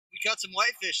caught some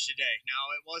whitefish today.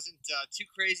 Now, it wasn't too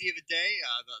crazy of a day.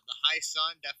 The high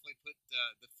sun definitely put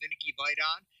the finicky bite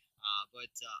on,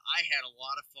 but I had a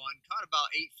lot of fun. Caught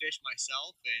about 8 fish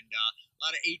myself, and a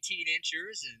lot of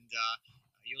 18-inchers, and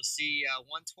you'll see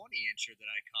 120-incher that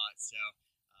I caught. So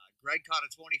Greg caught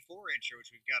a 24-incher, which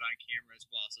we've got on camera as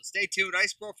well. So stay tuned.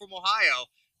 Ice Bro from Ohio.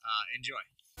 Enjoy.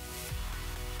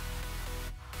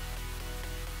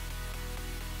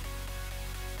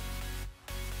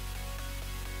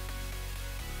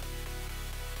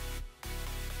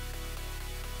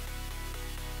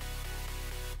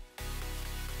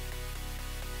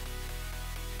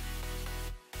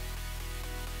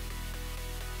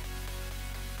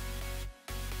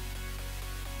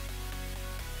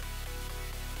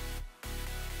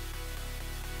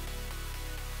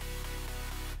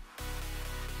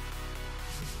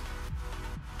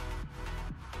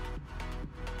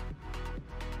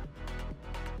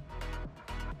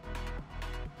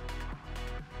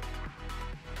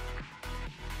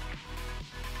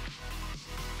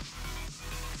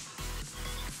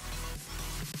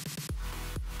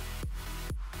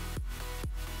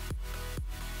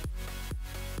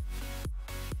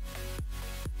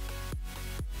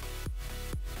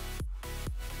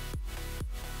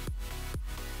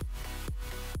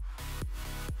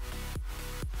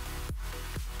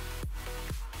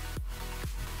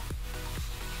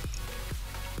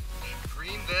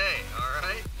 Bay,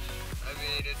 alright? I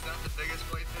mean, it's not the biggest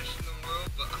whitefish in the world,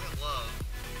 but I love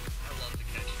to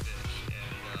catch fish,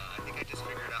 and I think I just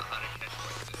figured out how to catch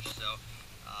whitefish. So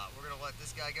we're going to let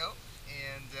this guy go,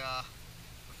 and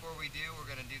before we do, we're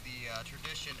going to do the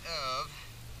tradition of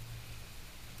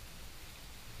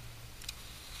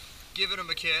giving him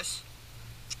a kiss.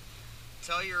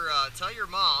 Tell your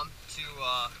mom to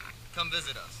come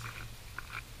visit us.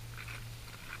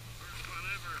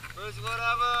 First one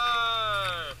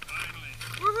ever! Finally!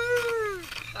 Woohoo!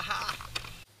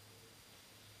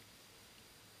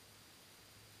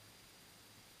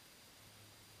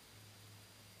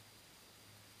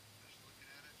 Just looking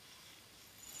at it.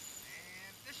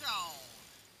 And fish on!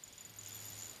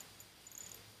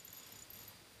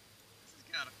 This is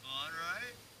kind of fun,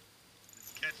 right?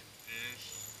 Just catching fish.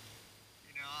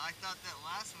 You know, I thought that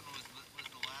last one was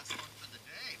the last one for the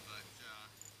day, but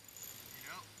you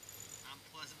know, I'm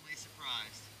pleasantly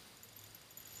surprised.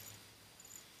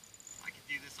 I could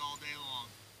do this all day long.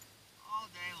 All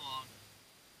day long.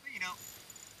 But you know,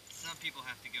 some people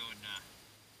have to go and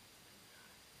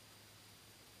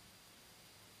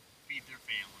feed their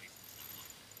families and stuff like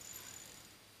that.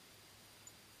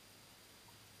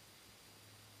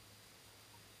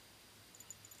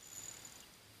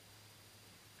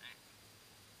 Hey,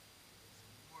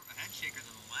 it's more of a head shaker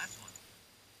than the last one.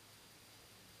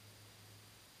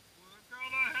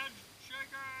 Head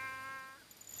shaker!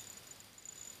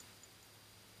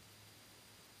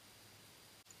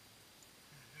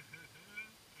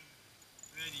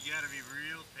 Man, you gotta be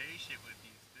real patient with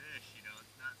these fish, you know,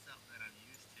 it's not something that I'm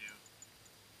used to.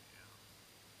 You know,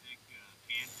 big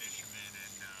pan fisherman,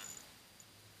 and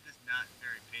just not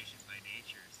very patient by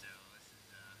nature, so this is,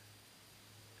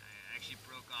 I actually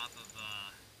broke off of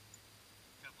a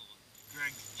couple of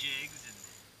Greg's jigs, and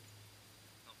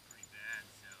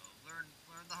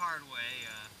learned the hard way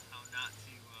how not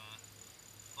to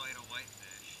fight a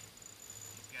whitefish.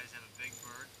 These guys have a big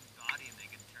bird body and they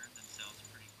can turn themselves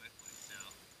pretty quickly. So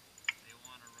if they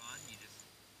want to run, you just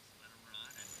let them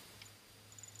run, and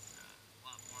it's a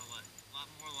lot more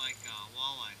like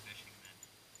walleye fishing than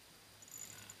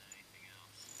anything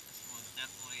else. This one's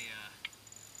definitely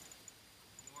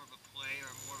more of a play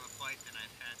or more of a fight than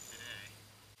I've had today.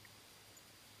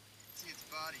 Can't see its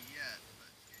body yet,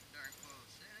 but it's getting darn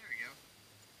close. Hey, there we go.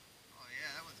 Oh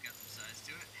yeah, that one's got some size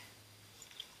to it.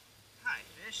 Hi,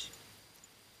 fish.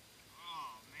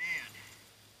 Oh man,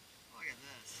 look at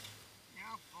this.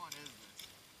 How fun is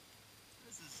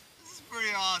this? This is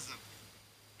pretty awesome.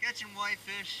 Catching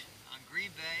whitefish on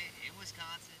Green Bay in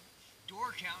Wisconsin,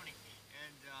 Door County,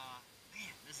 and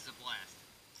man, this is a blast.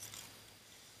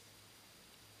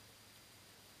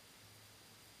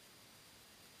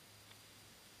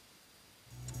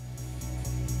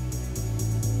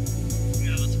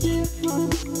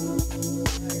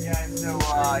 Hey guys, so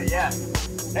yeah.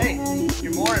 Hey,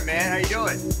 good morning, man. How you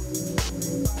doing?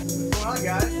 What's going on,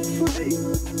 guys? Hey.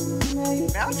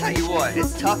 Man, I'll tell you what,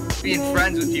 it's tough being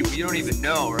friends with people you don't even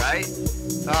know, right?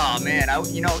 Oh man,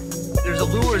 you know, there's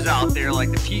allures out there like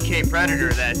the PK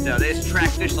Predator that they just track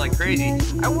fish like crazy.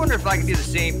 I wonder if I could do the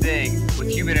same thing with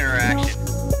human interaction.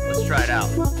 Let's try it out.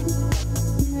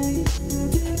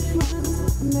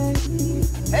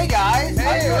 Hey guys!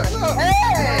 Hey, what's up?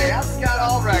 Hey! I'm Scott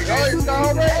Albrecht.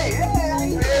 Hey,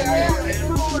 hey,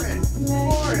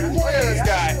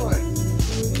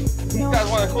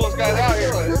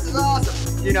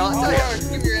 You know, I'll tell you.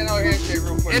 Give me another handshake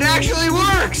real quick. It actually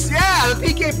works! Yeah, the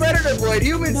PK Predator blade,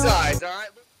 human size, alright?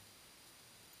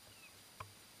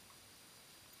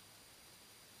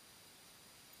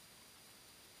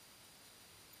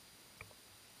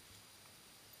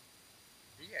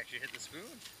 He actually hit the spoon.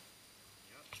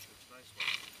 Yeah, it's a nice one.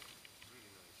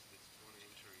 Really nice. It's 20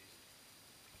 inch or easy.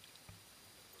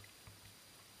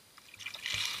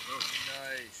 Look.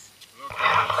 Nice. Look.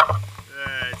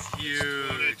 That's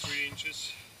huge. It's 23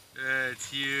 inches. That's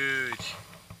huge.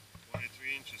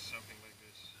 23 inches, something like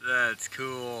this. That's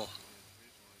cool.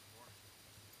 23, 24.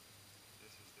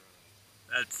 This is the nice one.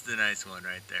 That's the nice one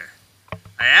right there.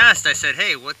 I asked, I said,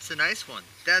 hey, what's the nice one?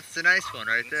 That's the nice one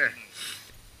right there.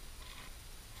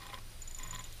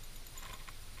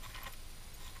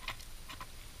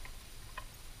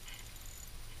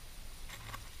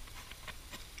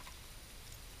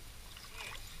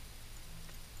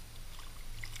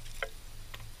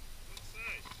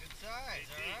 Size,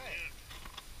 alright.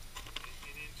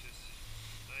 18 inches.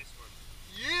 Nice one.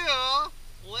 Yeah!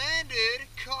 Landed,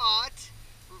 caught,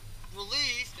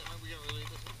 released. Are we gonna release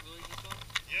this one?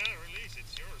 Yeah, release.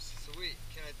 It's yours. Sweet.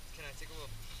 Can I take a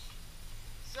look?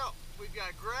 So, we've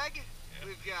got Greg, Yep.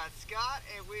 we've got Scott,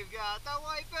 and we've got the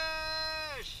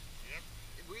Whitefish! Yep.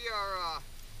 We are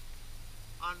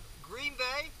on Green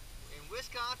Bay in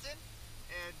Wisconsin,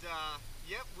 and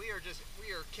yep, we are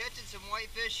catching some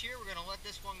whitefish here. We're gonna let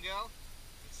this one go.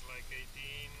 It's like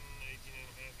 18 and a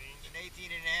half inch. An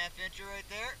 18 and a half incher right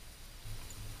there.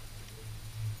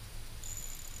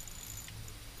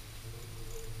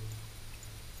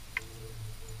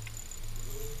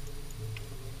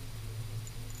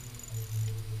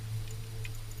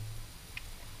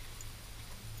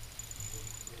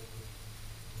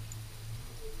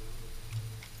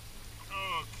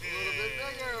 Okay. A little bit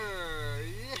bigger.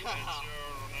 Yeah. That's your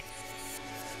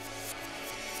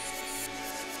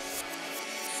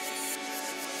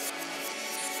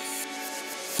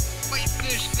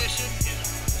Whitefish fishing is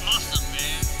awesome,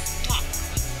 man. Mwah.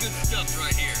 That's good stuff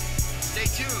right here. Stay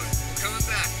tuned. We're coming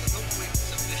back with hopefully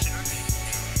some fish in our tank.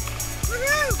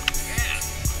 Woohoo! Yeah.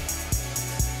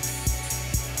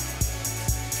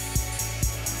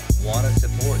 Want to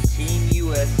support Team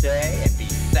USA and be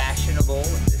fashionable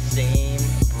in the same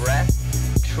breath?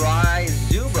 Try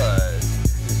Zubaz.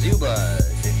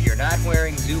 Zubaz. If you're not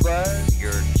wearing Zubaz,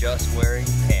 you're just wearing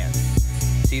pants.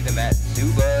 See them at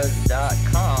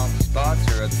Zubaz.com,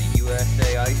 sponsor of the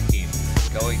USA Ice Team.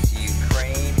 Going to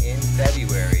Ukraine in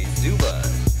February.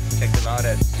 Zubaz. Check them out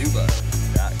at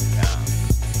Zubaz.com.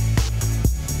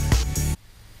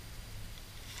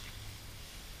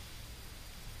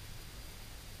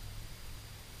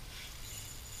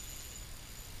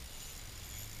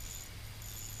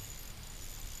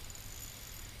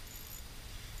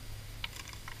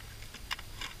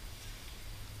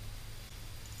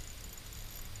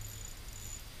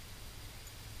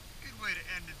 Way to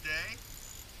end the day.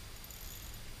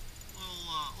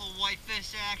 Little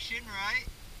whitefish action, right?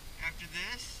 After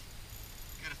this,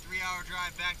 got a 3-hour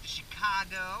drive back to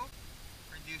Chicago.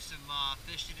 We're gonna do some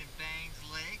fishing in Bangs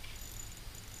Lake,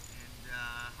 and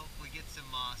hopefully get some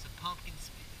pumpkin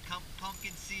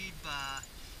seed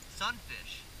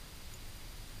sunfish.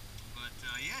 But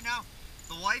yeah, no,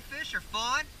 the whitefish are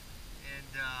fun,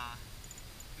 and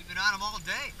we've been on them all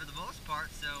day for the most part.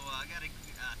 So I gotta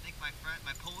thank my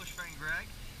Polish friend Greg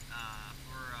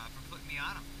for putting me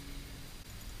on them.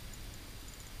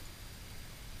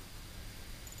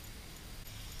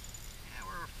 Yeah,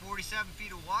 we're 47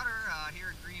 feet of water here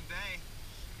in Green Bay,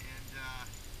 and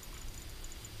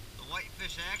the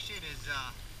whitefish action is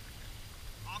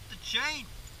off the chain.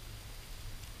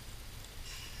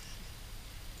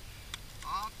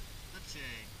 Off the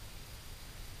chain.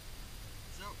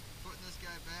 So, putting this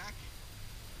guy back.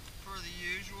 Per the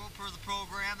usual, per the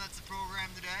program. That's the program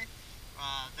today.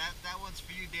 That one's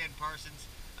for you, Dan Parsons.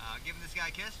 Giving this guy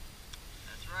a kiss.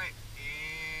 That's right.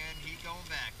 And he's going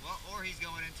back. Well, or he's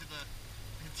going into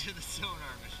the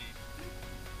sonar machine.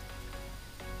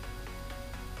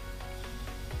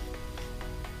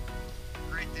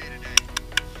 Great day today.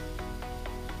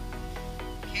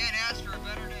 Can't ask for a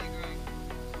better day, Greg.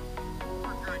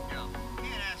 Or Greg, no.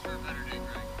 Can't ask for a better day,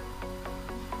 Greg.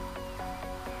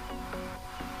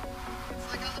 It's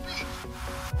like on the beach.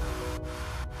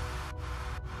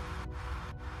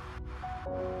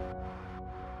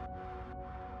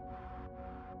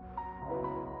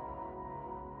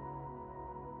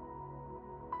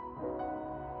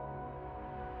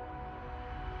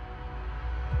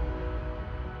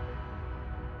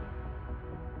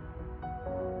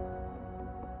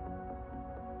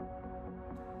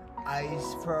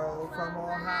 Ice Pro from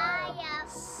Ohio.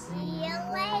 See you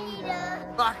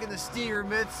later. Rocking the Stinger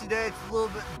mitts today. It's a little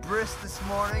bit brisk this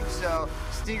morning, so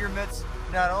Stinger mitts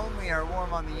not only are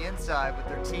warm on the inside, but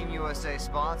they're Team USA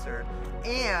sponsored,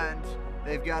 and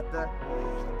they've got the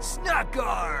snot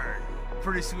guard.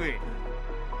 Pretty sweet.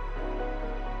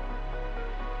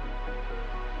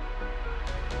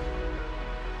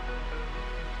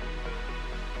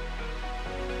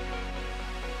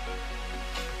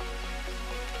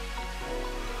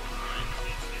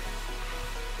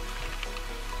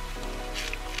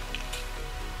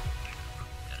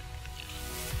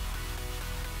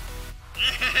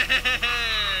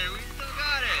 Hey, we still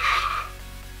got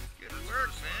it. Good work,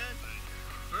 man.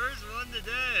 First one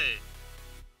today.